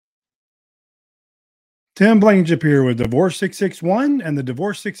Tim Blankenship here with Divorce661 and the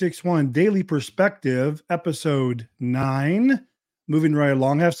Divorce661 Daily Perspective, episode 9. Moving right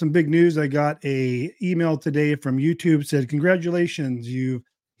along, I have some big news. I got a email today from YouTube, said, congratulations, you've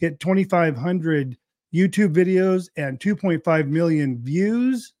hit 2,500 YouTube videos and 2.5 million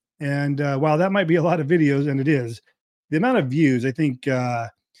views. And while that might be a lot of videos, and it is, the amount of views, I think, if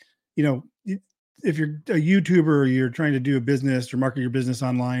you're a YouTuber or you're trying to do a business or market your business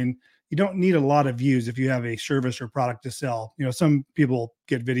online, you don't need a lot of views if you have a service or product to sell. You know, some people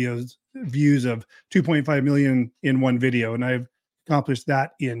get views of 2.5 million in one video, and I've accomplished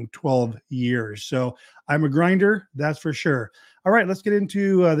that in 12 years. So I'm a grinder, that's for sure. All right, let's get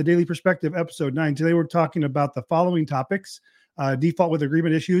into the Daily Perspective, episode 9. Today we're talking about the following topics. Default with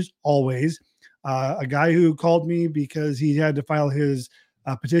agreement issues, always. A guy who called me because he had to file his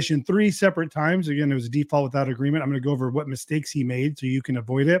petition 3 separate times. Again, it was a default without agreement. I'm going to go over what mistakes he made so you can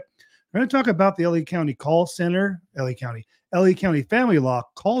avoid it. We're going to talk about the LA County Call Center, LA County Family Law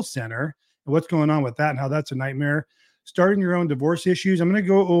Call Center, and what's going on with that and how that's a nightmare. Starting your own divorce issues. I'm going to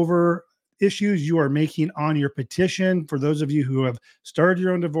go over issues you are making on your petition. For those of you who have started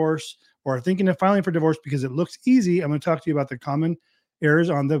your own divorce or are thinking of filing for divorce because it looks easy, I'm going to talk to you about the common errors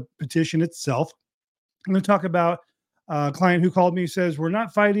on the petition itself. I'm going to talk about a client who called me, says, we're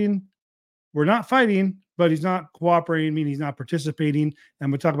not fighting, but he's not cooperating, meaning he's not participating.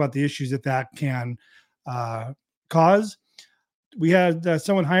 And we'll talk about the issues that can cause. We had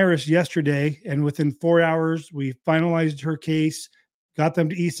someone hire us yesterday, and within 4 hours, we finalized her case, got them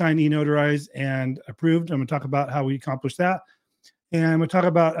to e-sign, e-notarize, and approved. I'm going to talk about how we accomplished that. And I'm going to talk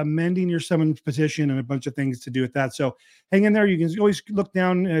about amending your summons petition and a bunch of things to do with that. So hang in there. You can always look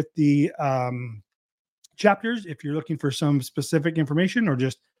down at the chapters if you're looking for some specific information, or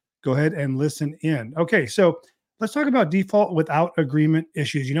just go ahead and listen in. Okay, so let's talk about default without agreement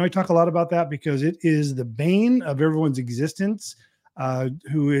issues. You know, I talk a lot about that because it is the bane of everyone's existence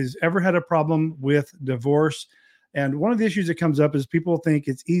who has ever had a problem with divorce. And one of the issues that comes up is people think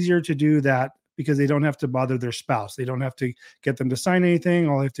it's easier to do that because they don't have to bother their spouse. They don't have to get them to sign anything.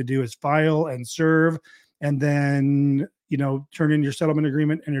 All they have to do is file and serve, and then, turn in your settlement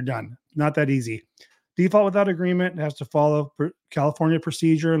agreement and you're done. Not that easy. Default without agreement has to follow California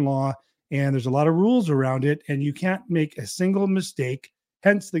procedure and law, and there's a lot of rules around it, and you can't make a single mistake.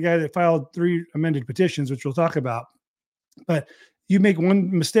 Hence, the guy that filed 3 amended petitions, which we'll talk about. But you make one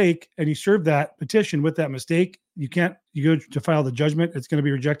mistake and you serve that petition with that mistake, you go to file the judgment, it's going to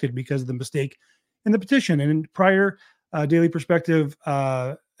be rejected because of the mistake in the petition. And in prior Daily Perspective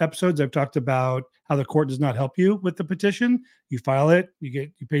episodes, I've talked about how the court does not help you with the petition. You file it, you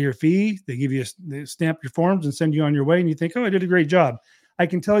pay your fee, they stamp your forms and send you on your way, and you think, oh, I did a great job. I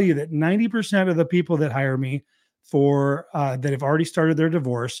can tell you that 90% of the people that hire me for that have already started their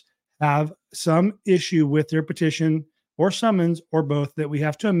divorce have some issue with their petition or summons, or both, that we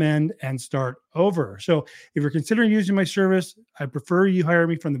have to amend and start over. So if you're considering using my service, I prefer you hire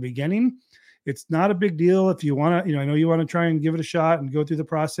me from the beginning. It's not a big deal. If you want to, I know you want to try and give it a shot and go through the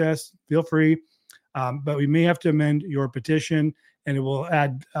process, feel free. But we may have to amend your petition, and it will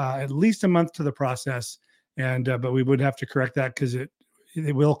add at least a month to the process. And but we would have to correct that because it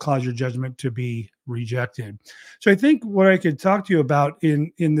will cause your judgment to be rejected. So I think what I could talk to you about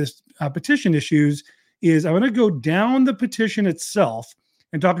in this petition issues is I'm going to go down the petition itself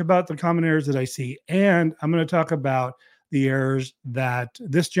and talk about the common errors that I see. And I'm going to talk about the errors that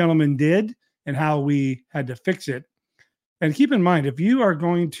this gentleman did and how we had to fix it. And keep in mind, if you are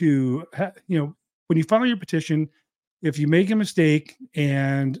going to, when you file your petition, if you make a mistake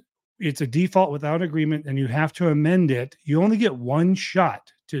and it's a default without agreement and you have to amend it, you only get one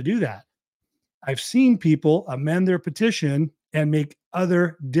shot to do that. I've seen people amend their petition and make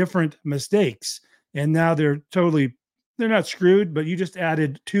other different mistakes. And now they're not screwed, but you just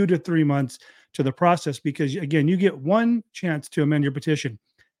added 2 to 3 months to the process because, again, you get one chance to amend your petition.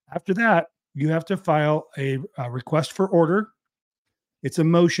 After that, you have to file a request for order. It's a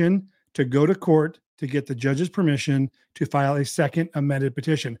motion to go to court to get the judge's permission to file a second amended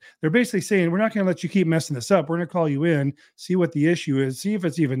petition. They're basically saying, we're not going to let you keep messing this up. We're going to call you in, see what the issue is, see if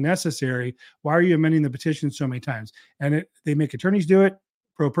it's even necessary. Why are you amending the petition so many times? And they make attorneys do it,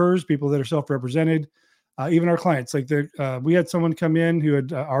 pro pers, people that are self-represented, even our clients. Like we had someone come in who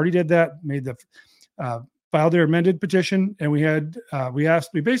had already did that, filed their amended petition, and we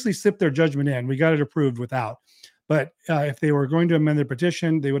basically slipped their judgment in. We got it approved without. But if they were going to amend their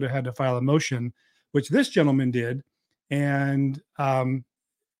petition, they would have had to file a motion, which this gentleman did, and to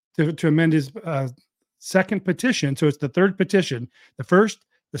amend his second petition. So it's the third petition, the first,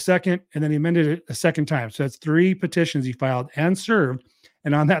 the second, and then he amended it a second time. So that's 3 petitions he filed and served.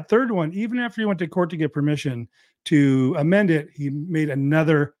 And on that third one, even after he went to court to get permission to amend it, he made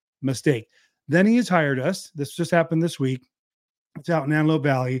another mistake. Then he has hired us. This just happened this week. It's out in Antelope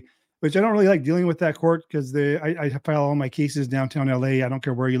Valley, which I don't really like dealing with that court because I file all my cases downtown LA. I don't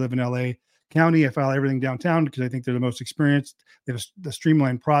care where you live in LA County. I file everything downtown because I think they're the most experienced. They have the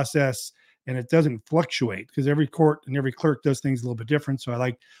streamlined process, and it doesn't fluctuate because every court and every clerk does things a little bit different. So I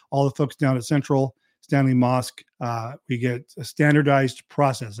like all the folks down at Central Stanley Mosque. We get a standardized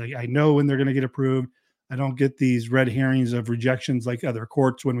process. I know when they're going to get approved. I don't get these red herrings of rejections like other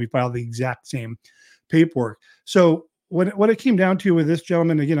courts when we file the exact same paperwork. So what it came down to with this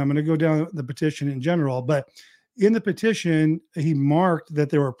gentleman, again, I'm going to go down the petition in general, but in the petition, he marked that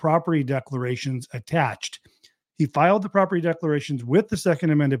there were property declarations attached. He filed the property declarations with the second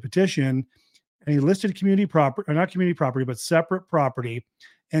amended petition, and he listed community property, or not community property, but separate property,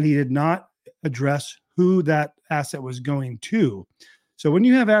 and he did not address who that asset was going to. So when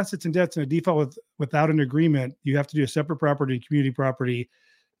you have assets and debts in a default without an agreement, you have to do a separate property, community property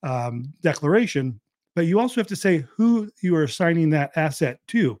declaration, but you also have to say who you are assigning that asset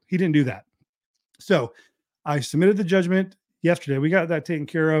to. He didn't do that. So I submitted the judgment yesterday. We got that taken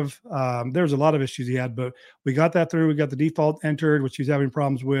care of. There was a lot of issues he had, but we got that through. We got the default entered, which he's having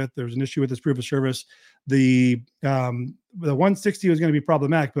problems with. There was an ip with his proof of service. The 160 was going to be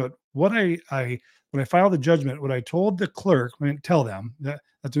problematic, but when I filed the judgment, what I told the clerk, I didn't tell them,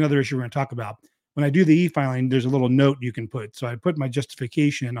 that's another issue we're going to talk about. When I do the e-filing, there's a little note you can put. So I put my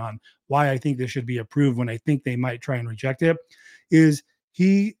justification on why I think this should be approved when I think they might try and reject it, is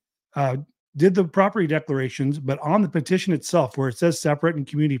he did the property declarations, but on the petition itself, where it says separate and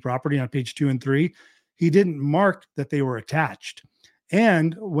community property on page 2 and 3, he didn't mark that they were attached.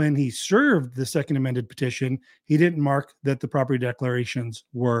 And when he served the second amended petition, he didn't mark that the property declarations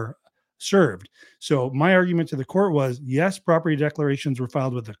were served. So my argument to the court was, yes, property declarations were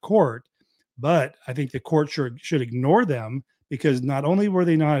filed with the court, but I think the court should ignore them because not only were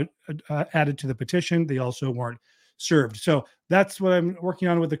they not added to the petition, they also weren't served. So that's what I'm working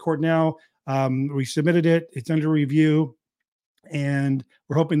on with the court now. We submitted it. It's under review. And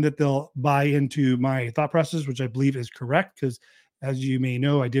we're hoping that they'll buy into my thought process, which I believe is correct. Because as you may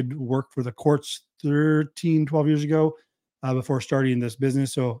know, I did work for the courts 12 years ago before starting this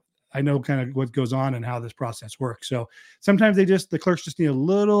business. So I know kind of what goes on and how this process works. So sometimes the clerks just need a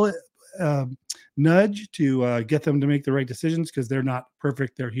little nudge to get them to make the right decisions because they're not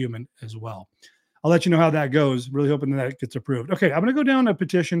perfect. They're human as well. I'll let you know how that goes. Really hoping that it gets approved. Okay, I'm going to go down a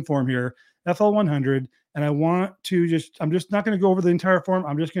petition form here, FL100, and I'm just not going to go over the entire form.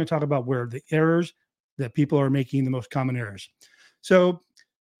 I'm just going to talk about where the errors that people are making, the most common errors. So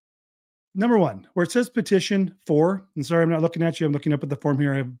number one, where it says petition 4, and sorry, I'm not looking at you. I'm looking up at the form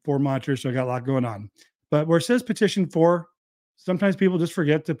here. I have 4 monitors, so I got a lot going on. But where it says petition 4, sometimes people just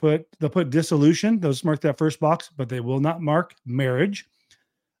forget to they'll put dissolution. They'll just mark that first box, but they will not mark marriage.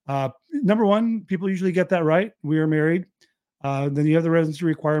 Number one, people usually get that right. We are married. Then you have the residency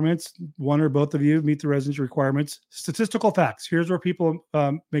requirements. One or both of you meet the residency requirements. Statistical facts. Here's where people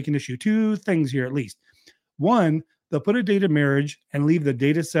make an issue. 2 things here at least. One, they'll put a date of marriage and leave the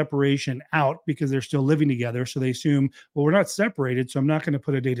date of separation out because they're still living together. So they assume, well, we're not separated, so I'm not going to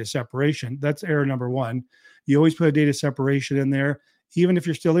put a date of separation. That's error number one. You always put a date of separation in there. Even if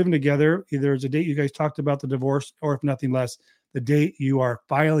you're still living together, either it's a date you guys talked about the divorce, or if nothing less, the date you are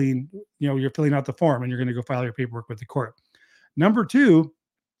filing, you're filling out the form and you're going to go file your paperwork with the court. Number 2,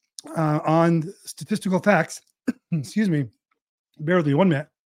 on statistical facts, excuse me, bear with me 1 minute,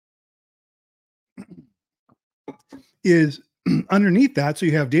 is underneath that. So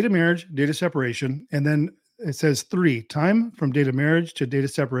you have date of marriage, date of separation, and then it says 3, time from date of marriage to date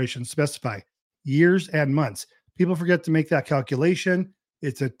of separation, specify years and months. People forget to make that calculation.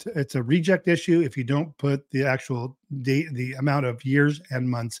 It's a reject issue if you don't put the actual date, the amount of years and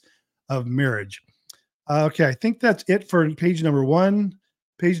months of marriage. Okay, I think that's it for page number 1.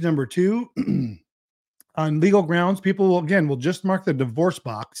 Page number 2, on legal grounds, people will just mark the divorce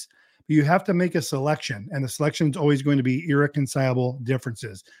box. But you have to make a selection, and the selection is always going to be irreconcilable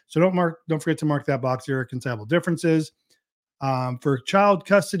differences. So don't forget to mark that box, irreconcilable differences. For child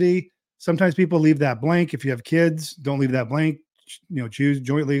custody, sometimes people leave that blank. If you have kids, don't leave that blank. Choose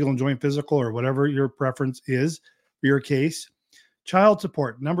joint legal and joint physical or whatever your preference is for your case. Child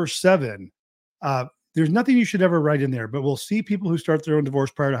support, number 7. There's nothing you should ever write in there, but we'll see people who start their own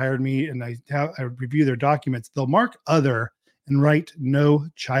divorce prior to hiring me, and I review their documents. They'll mark other and write no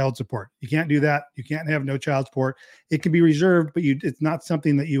child support. You can't do that. You can't have no child support. It can be reserved, but it's not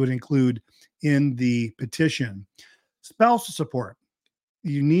something that you would include in the petition. Spousal support.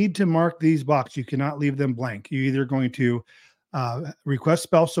 You need to mark these boxes. You cannot leave them blank. You're either going to Request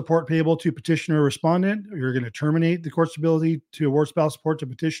spouse support payable to petitioner or respondent. You're going to terminate the court's ability to award spouse support to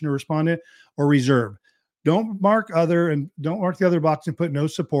petitioner or respondent, or reserve. Don't mark other and don't mark the other box and put no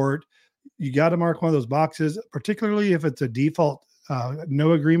support. You got to mark one of those boxes, particularly if it's a default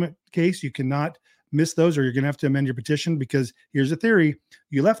no agreement case. You cannot miss those, or you're going to have to amend your petition, because here's the theory.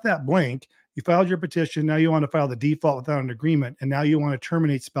 You left that blank. You filed your petition. Now you want to file the default without an agreement. And now you want to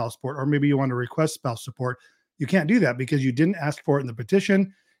terminate spouse support, or maybe you want to request spouse support. You can't do that because you didn't ask for it in the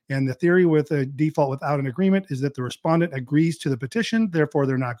petition. And the theory with a default without an agreement is that the respondent agrees to the petition. Therefore,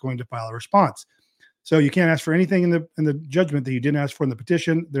 they're not going to file a response. So you can't ask for anything in the judgment that you didn't ask for in the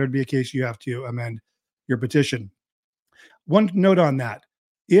petition. There'd be a case you have to amend your petition. One note on that.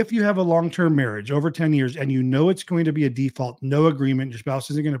 If you have a long-term marriage over 10 years and you know it's going to be a default, no agreement, your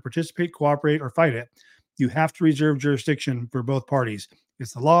spouse isn't going to participate, cooperate, or fight it, you have to reserve jurisdiction for both parties.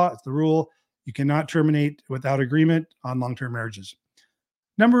 It's the law, it's the rule. You cannot terminate without agreement on long-term marriages.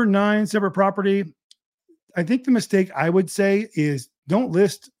 Number 9, separate property. I think the mistake I would say is don't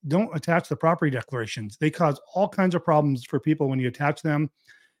attach the property declarations. They cause all kinds of problems for people when you attach them.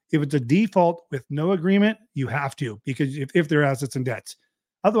 If it's a default with no agreement, you have to, because if there are assets and debts.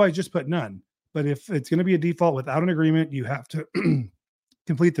 Otherwise, just put none. But if it's going to be a default without an agreement, you have to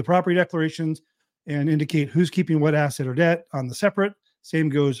complete the property declarations and indicate who's keeping what asset or debt on the separate. Same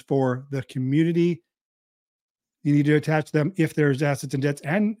goes for the community. You need to attach them if there's assets and debts.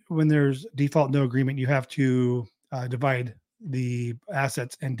 And when there's default no agreement, you have to divide the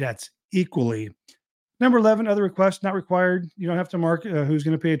assets and debts equally. Number 11, other requests not required. You don't have to mark who's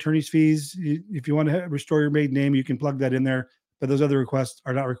going to pay attorney's fees. If you want to restore your maiden name, you can plug that in there, but those other requests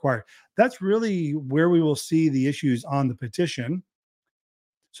are not required. That's really where we will see the issues on the petition.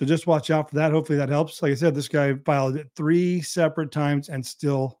 So just watch out for that. Hopefully that helps. Like I said, this guy filed it 3 separate times and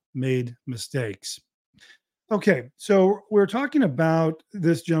still made mistakes. Okay, so we're talking about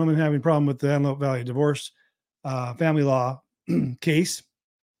this gentleman having a problem with the Antelope Valley divorce family law case.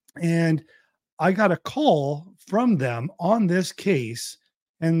 And I got a call from them on this case,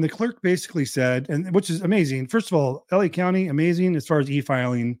 and the clerk basically said, and which is amazing. First of all, LA County, amazing as far as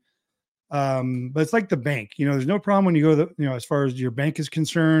e-filing. But it's like the bank, there's no problem when you go as far as your bank is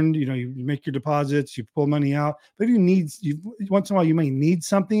concerned, you make your deposits, you pull money out. But if once in a while, you may need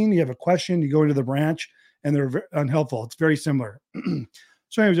something, you have a question, you go into the branch, and they're unhelpful. It's very similar.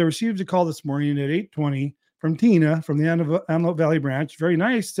 So anyways, I received a call this morning at 8:20 from Tina from the Antelope Valley branch. Very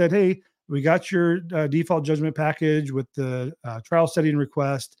nice. Said, hey, we got your default judgment package with the trial setting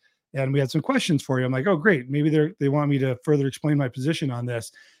request, and we had some questions for you. I'm like, oh, great. Maybe they want me to further explain my position on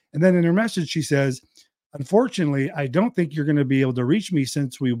this. And then in her message, she says, unfortunately, I don't think you're going to be able to reach me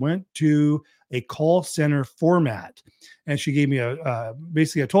since we went to a call center format. And she gave me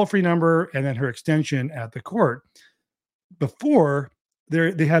basically a toll-free number and then her extension at the court. Before,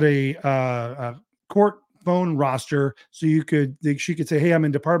 they had a court phone roster, so she could say, hey, I'm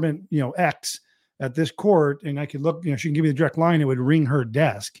in department X at this court, and I could look, she can give me the direct line, it would ring her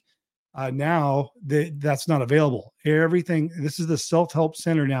desk. Now that's not available. Everything, this is the self-help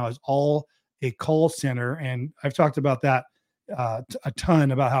center now, is all a call center. And I've talked about that a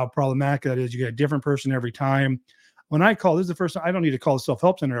ton, about how problematic that is. You get a different person every time. When I call, this is the first time, I don't need to call the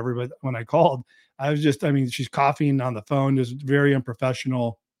self-help center ever, but when I called, she's coughing on the phone, just very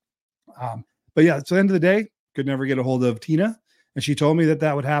unprofessional. But yeah, so at the end of the day, could never get a hold of Tina. And she told me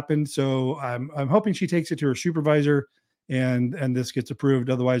that would happen. So I'm hoping she takes it to her supervisor and this gets approved.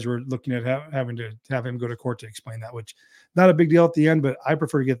 Otherwise, we're looking at having to have him go to court to explain that, which not a big deal at the end, but I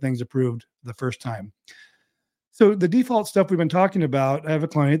prefer to get things approved the first time. So the default stuff we've been talking about, I have a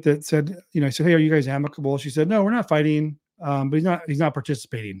client that said, I said, hey, are you guys amicable? She said, no, we're not fighting, but he's not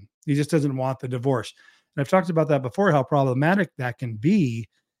participating. He just doesn't want the divorce. And I've talked about that before, how problematic that can be,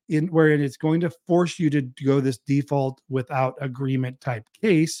 wherein it's going to force you to go this default without agreement type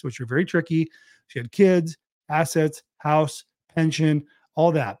case, which are very tricky. She had kids, assets, house, pension,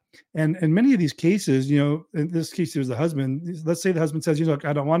 all that. And in many of these cases, in this case, it was the husband. Let's say the husband says, look,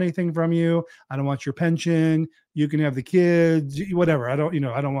 I don't want anything from you. I don't want your pension. You can have the kids, whatever. I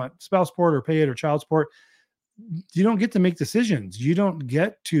don't want spouse support or pay it or child support. You don't get to make decisions. You don't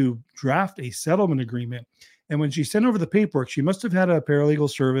get to draft a settlement agreement. And when she sent over the paperwork, she must have had a paralegal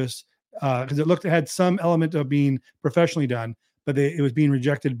service because it had some element of being professionally done, but it was being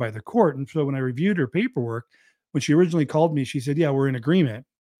rejected by the court. And so when I reviewed her paperwork, when she originally called me, she said, yeah, we're in agreement.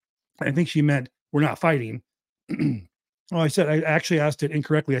 I think she meant we're not fighting. I actually asked it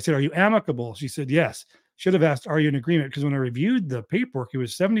incorrectly. I said, are you amicable? She said, yes. Should have asked, are you in agreement? Because when I reviewed the paperwork, it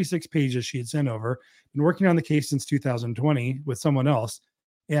was 76 pages she had sent over. Been working on the case since 2020 with someone else.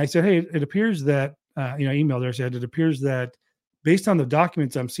 And I said, hey, it appears that, I emailed her, I said, it appears that based on the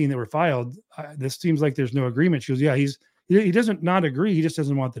documents I'm seeing that were filed, this seems like there's no agreement. She goes, yeah, he doesn't not agree. He just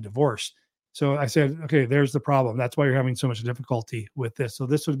doesn't want the divorce. So I said, okay, there's the problem. That's why you're having so much difficulty with this. So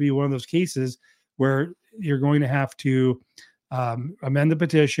this would be one of those cases where you're going to have to amend the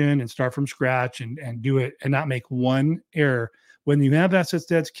petition and start from scratch and do it and not make one error. When you have assets,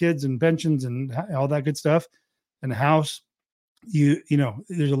 debts, kids, and pensions and all that good stuff, and the house, you know,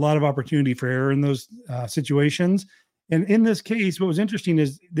 there's a lot of opportunity for error in those situations. And in this case, what was interesting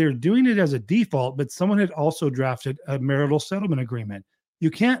is they're doing it as a default, but someone had also drafted a marital settlement agreement. You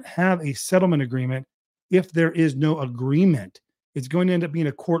can't have a settlement agreement if there is no agreement. It's going to end up being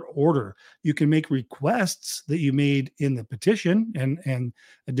a court order. You can make requests that you made in the petition and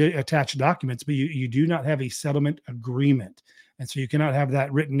attach documents, but you do not have a settlement agreement. And so you cannot have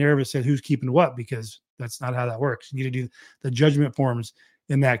that written there that says who's keeping what, because that's not how that works. You need to do the judgment forms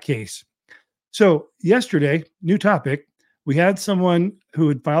in that case. So yesterday, new topic, we had someone who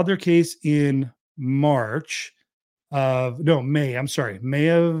had filed their case in May of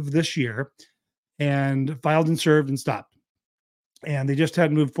this year, and filed and served and stopped. And they just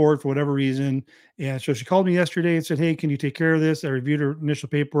hadn't moved forward for whatever reason. And so she called me yesterday and said, hey, can you take care of this? I reviewed her initial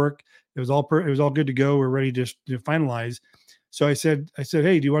paperwork. It was all good to go. We're ready to finalize. So I said,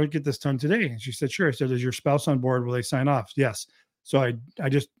 hey, do you want to get this done today? And she said, sure. I said, is your spouse on board? Will they sign off? Yes. So I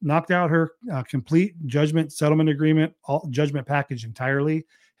just knocked out her complete judgment settlement agreement, all judgment package entirely,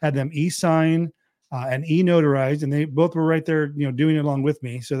 had them e-sign and e-notarized, and they both were right there, doing it along with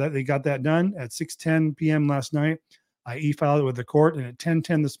me. So that they got that done at 6:10 p.m. last night. I e-filed it with the court, and at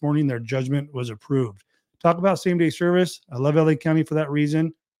 10:10 this morning, their judgment was approved. Talk about same-day service. I love LA County for that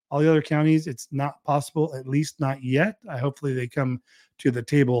reason. All the other counties, it's not possible, at least not yet. Hopefully they come to the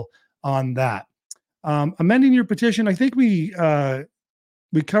table on that. Amending your petition, I think we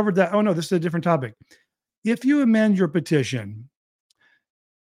covered that. Oh, no, this is a different topic. If you amend your petition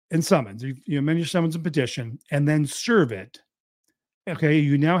and summons, you amend your summons and petition and then serve it, okay,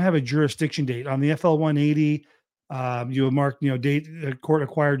 you now have a jurisdiction date. On the FL 180, you will mark, date court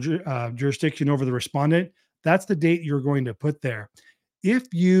acquired jurisdiction over the respondent. That's the date you're going to put there.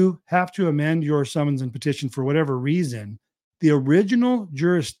 If you have to amend your summons and petition for whatever reason, the original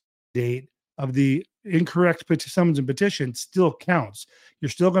jurisdiction date of the incorrect summons and petition still counts. You're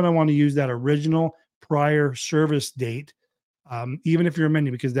still going to want to use that original prior service date, even if you're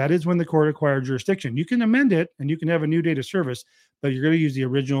amending, because that is when the court acquired jurisdiction. You can amend it and you can have a new date of service, but you're going to use the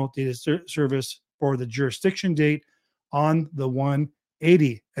original date of service for the jurisdiction date on the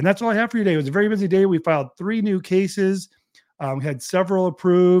 180. And that's all I have for you today. It was a very busy day. We filed 3 new cases. We had several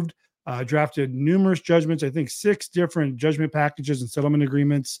approved, drafted numerous judgments, I think 6 different judgment packages and settlement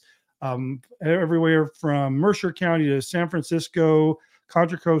agreements, everywhere from Mercer County to San Francisco,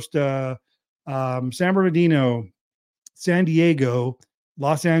 Contra Costa, San Bernardino, San Diego,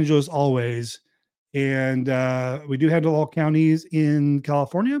 Los Angeles, always. And we do handle all counties in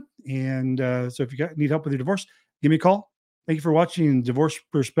California. And so if you need help with your divorce, give me a call. Thank you for watching Divorce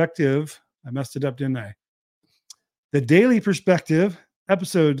Perspective. I messed it up, didn't I? The Daily Perspective,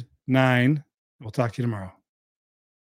 episode 9. We'll talk to you tomorrow.